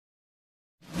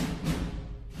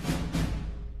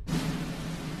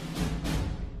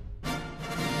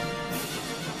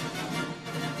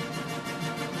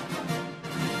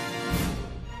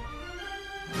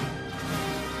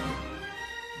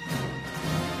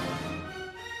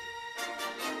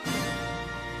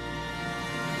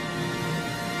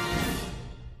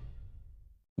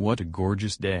What a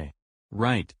gorgeous day.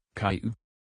 Right, Caillou?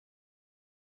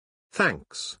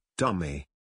 Thanks, dummy.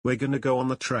 We're gonna go on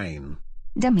the train.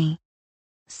 Dummy.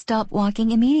 Stop walking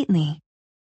immediately.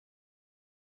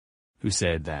 Who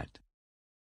said that?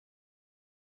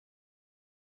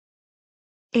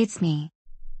 It's me.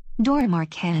 Dora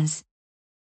Marquez.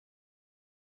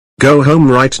 Go home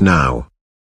right now.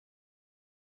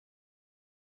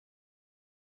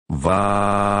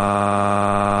 Vaya.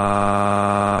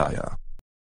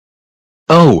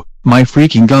 Oh, my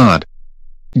freaking god.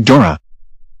 Dora.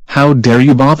 How dare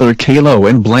you bother Kalo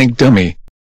and blank dummy.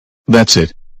 That's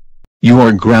it. You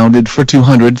are grounded for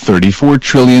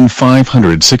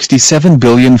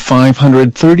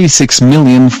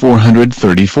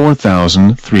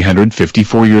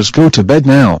 234,567,436,434,354 years. Go to bed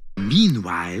now.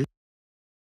 Meanwhile,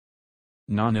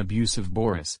 Non-abusive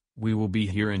Boris, we will be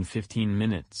here in 15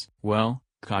 minutes. Well,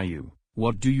 Caillou,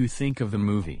 what do you think of the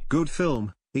movie? Good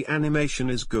film, the animation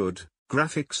is good,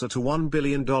 graphics at a $1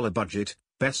 billion budget,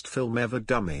 best film ever,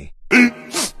 dummy.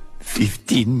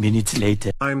 15 minutes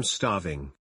later. I'm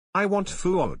starving. I want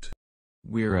food.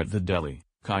 We're at the deli,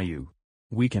 Caillou.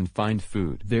 We can find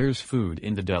food. There's food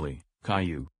in the deli,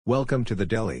 Caillou. Welcome to the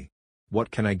deli. What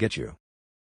can I get you?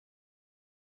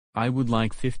 I would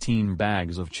like 15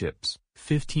 bags of chips,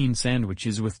 15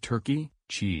 sandwiches with turkey,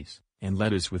 cheese, and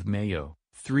lettuce with mayo,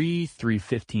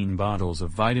 15 bottles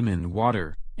of vitamin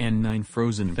water, and 9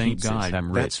 frozen Thank pizzas. God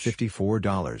I'm rich. That's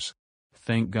 $54.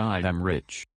 Thank God I'm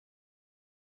rich.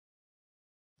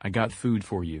 I got food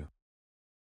for you.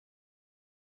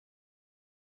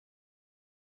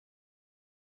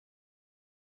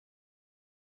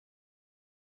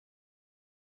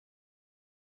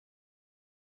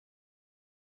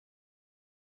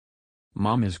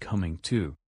 Mom is coming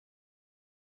too.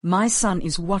 My son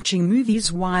is watching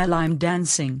movies while I'm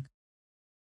dancing.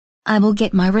 I will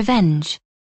get my revenge.